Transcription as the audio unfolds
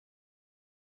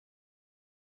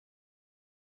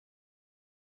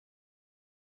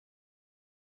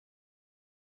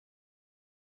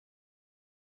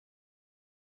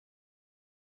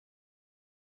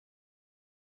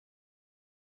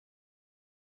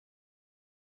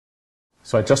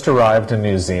So I just arrived in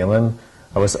New Zealand.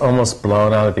 I was almost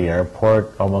blown out of the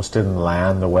airport, almost didn't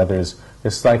land. The weather's,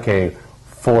 it's like a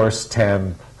force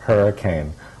 10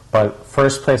 hurricane. But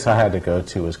first place I had to go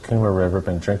to was Kumeu River.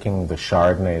 Been drinking the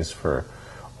Chardonnays for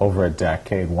over a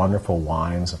decade, wonderful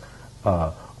wines.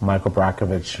 Michael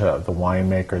Brajkovich, the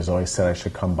winemaker, has always said I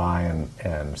should come by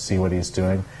and see what he's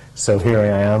doing. So here I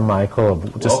am, Michael.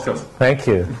 Welcome. Thank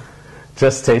you.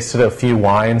 Just tasted a few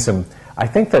wines, and I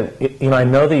think that, I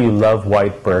know that you love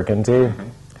white Burgundy,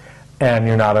 and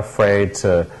you're not afraid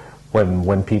to,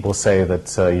 when people say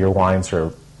that your wines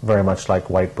are very much like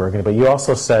white Burgundy, but you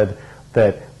also said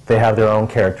that they have their own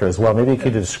character as well. Maybe you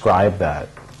could describe that.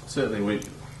 Certainly,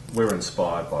 we're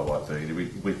inspired by white Burgundy.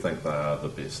 We think they are the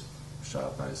best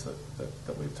Chardonnays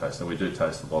that we've tasted. We do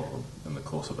taste a lot of them in the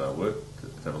course of our work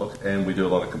to have a look, and we do a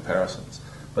lot of comparisons.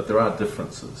 But there are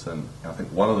differences, and I think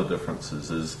one of the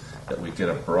differences is that we get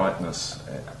a brightness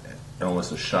and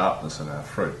almost a sharpness in our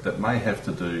fruit that may have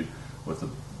to do with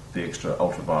the extra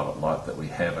ultraviolet light that we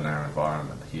have in our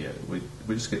environment here. We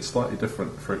just get slightly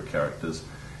different fruit characters,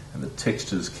 and the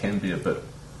textures can be a bit,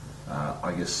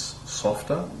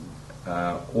 softer.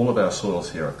 All of our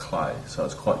soils here are clay, so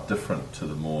it's quite different to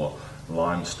the more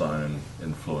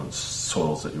limestone-influenced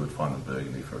soils that you would find in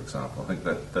Burgundy, for example. I think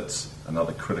that's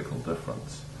another critical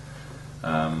difference.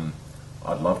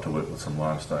 I'd love to work with some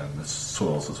limestone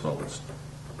soils as well. We just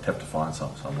have to find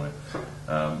some somewhere.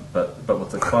 But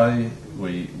with the clay,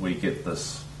 we get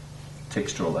this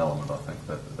textural element, I think,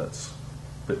 that's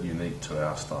a bit unique to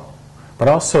our style. But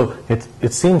also,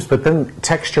 it seems, but then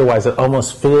texture-wise, it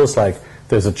almost feels like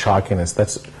there's a chalkiness.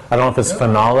 I don't know if it's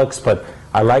phenolics, but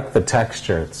I like the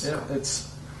texture.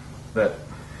 It's that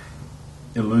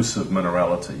elusive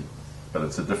minerality, but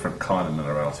it's a different kind of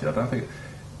minerality. I don't think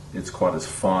it's quite as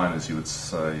fine as you would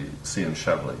see in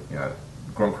Chablis.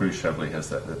 Grand Cru Chablis has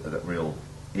that real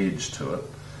edge to it.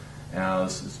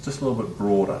 Ours is just a little bit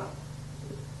broader.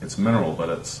 It's mineral, but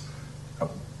it's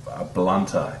a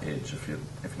blunter edge, if you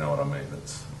know what I mean.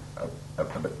 It's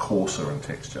a bit coarser in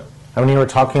texture. And when you were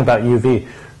talking about UV,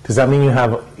 does that mean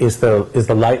is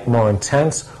the light more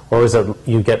intense, or is it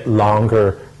you get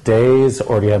longer days,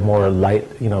 or do you have more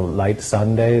light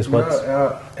sun days?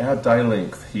 Our day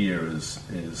length here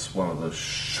is one of the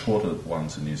shorter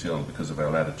ones in New Zealand because of our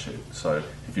latitude. So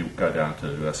if you go down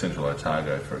to Central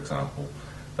Otago, for example,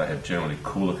 they have generally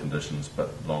cooler conditions but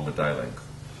longer day length.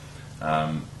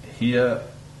 Here,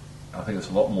 I think it's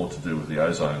a lot more to do with the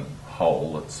ozone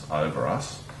hole that's over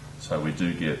us. So we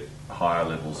do get higher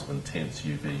levels of intense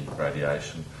UV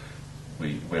radiation.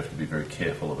 We have to be very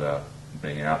careful about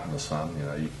being out in the sun.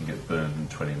 You can get burned in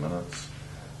 20 minutes.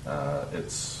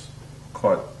 It's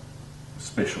quite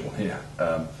special here.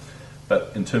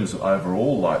 But in terms of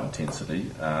overall light intensity,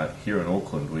 here in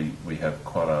Auckland we have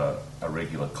quite a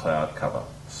regular cloud cover.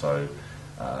 So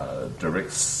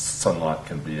direct sunlight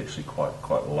can be actually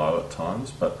quite low at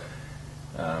times, but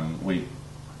we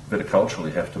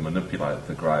viticulturally have to manipulate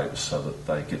the grapes so that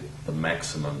they get the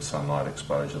maximum sunlight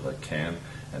exposure they can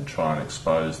and try and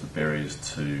expose the berries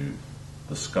to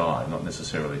the sky, not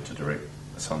necessarily to direct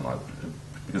sunlight,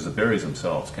 because the berries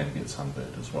themselves can get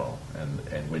sunburnt as well,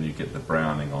 and when you get the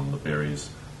browning on the berries,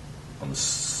 on the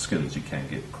skins, you can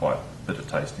get quite bitter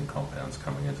tasting compounds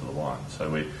coming into the wine. So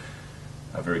we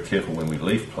are very careful when we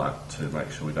leaf pluck to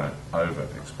make sure we don't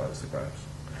overexpose the grapes.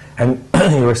 And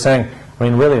you were saying,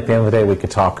 really at the end of the day we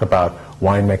could talk about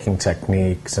winemaking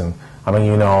techniques, and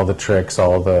all the tricks,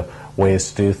 all the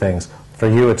ways to do things. For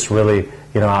you it's really,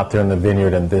 out there in the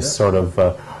vineyard and this sort of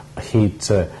heat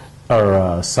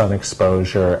or sun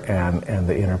exposure and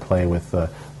the interplay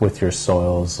with your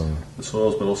soils. And the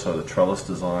soils, but also the trellis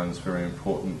design is very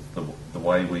important. The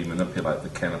way we manipulate the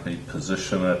canopy,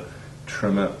 position it,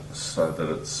 trim it so that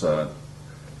it's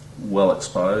well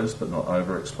exposed but not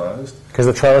overexposed. Because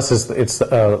the trellis it's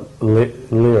lyre,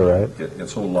 right?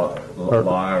 It's all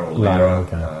lyre or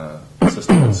lyre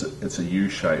system. It's a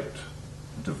U-shaped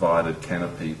divided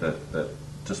canopy that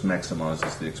just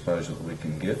maximises the exposure that we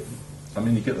can get.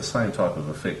 You get the same type of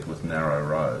effect with narrow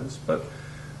rows, but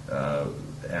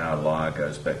our lyre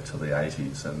goes back to the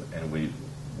 80s, and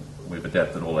we've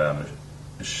adapted all our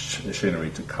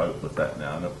machinery to cope with that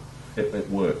now, and it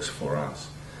works for us.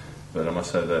 But I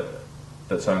must say that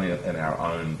that's only in our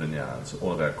own vineyards.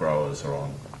 All of our growers are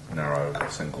on narrow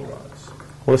single rows.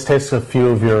 Well, let's taste a few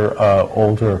of your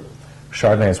older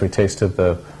Chardonnays. We tasted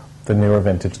the newer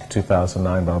vintage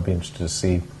 2009, but I'll be interested to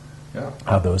see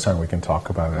how those are, and we can talk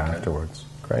about it afterwards.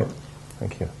 Great.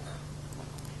 Thank you.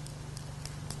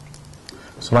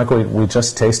 So, Michael, we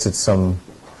just tasted some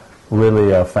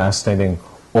really fascinating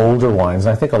older wines.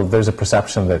 And I think there's a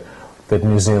perception that that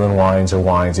New Zealand wines are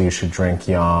wines that you should drink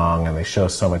young, and they show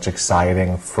so much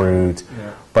exciting fruit.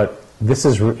 Yeah. But this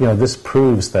is, this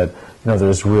proves that,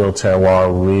 there's real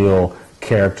terroir, real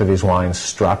character, these wines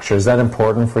structure. Is that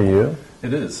important for you?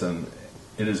 It is, and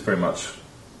it is very much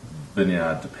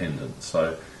vineyard dependent.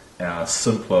 So our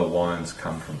simpler wines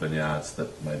come from vineyards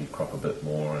that maybe crop a bit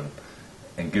more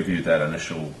and give you that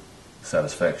initial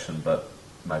satisfaction, but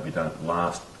maybe don't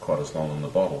last quite as long in the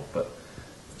bottle. But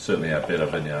certainly our better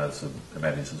vineyards, and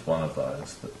Maddie's is one of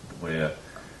those, where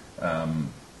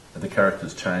the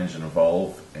characters change and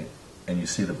evolve, and you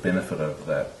see the benefit of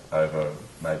that over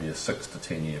maybe a 6 to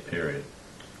 10 year period.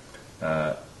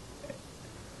 And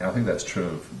I think that's true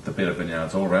of the better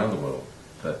vineyards all around the world,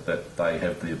 that they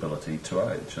have the ability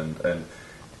to age. And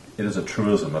it is a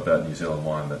truism about New Zealand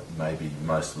wine that maybe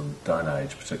most of them don't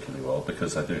age particularly well,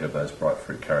 because they do have those bright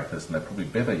fruit characters, and they're probably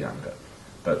better younger.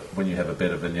 But when you have a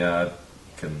better vineyard,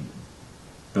 you can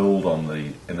build on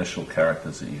the initial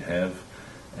characters that you have,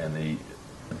 and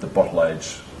the bottle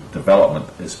age development,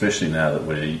 especially now that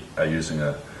we are using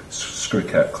a screw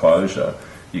cap closure,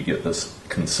 you get this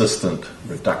consistent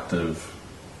reductive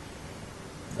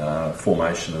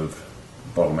formation of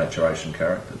bottle maturation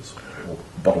characters, or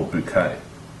bottle bouquet.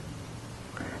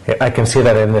 Yeah, I can see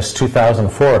that in this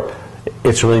 2004,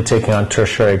 it's really taking on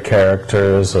tertiary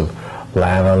characters of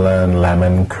lanolin,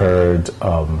 lemon curd.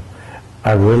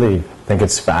 I really think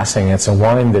it's fascinating. It's a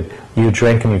wine that you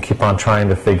drink and you keep on trying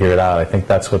to figure it out. I think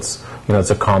that's what's,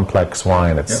 it's a complex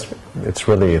wine. It's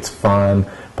fun,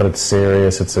 but it's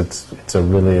serious. It's a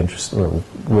really interesting,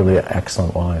 really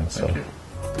excellent wine. So. Thank you.